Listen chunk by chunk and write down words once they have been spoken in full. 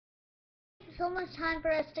almost time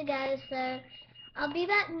for us to go, so I'll be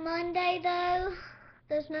back Monday though.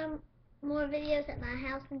 There's no more videos at my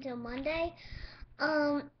house until Monday.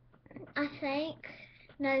 I think.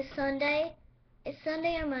 No, Sunday. It's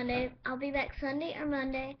Sunday or Monday. I'll be back Sunday or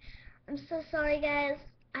Monday. I'm so sorry, guys.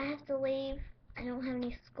 I have to leave. I don't have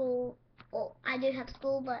any school. Well, I do have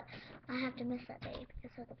school, but I have to miss that day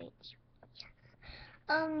because of the beach.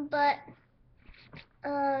 I'm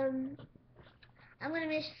gonna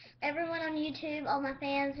miss everyone on YouTube, all my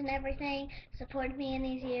fans and everything, supported me in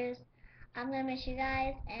these years. I'm gonna miss you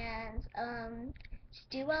guys, and just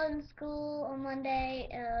do well in school on Monday.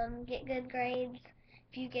 Get good grades.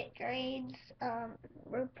 If you get grades,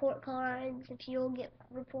 report cards. If you'll get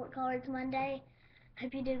report cards Monday,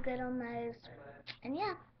 hope you do good on those. And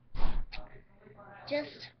yeah,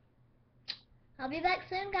 I'll be back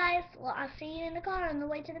soon, guys. Well, I'll see you in the car on the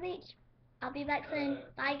way to the beach. I'll be back soon.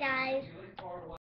 Bye, guys.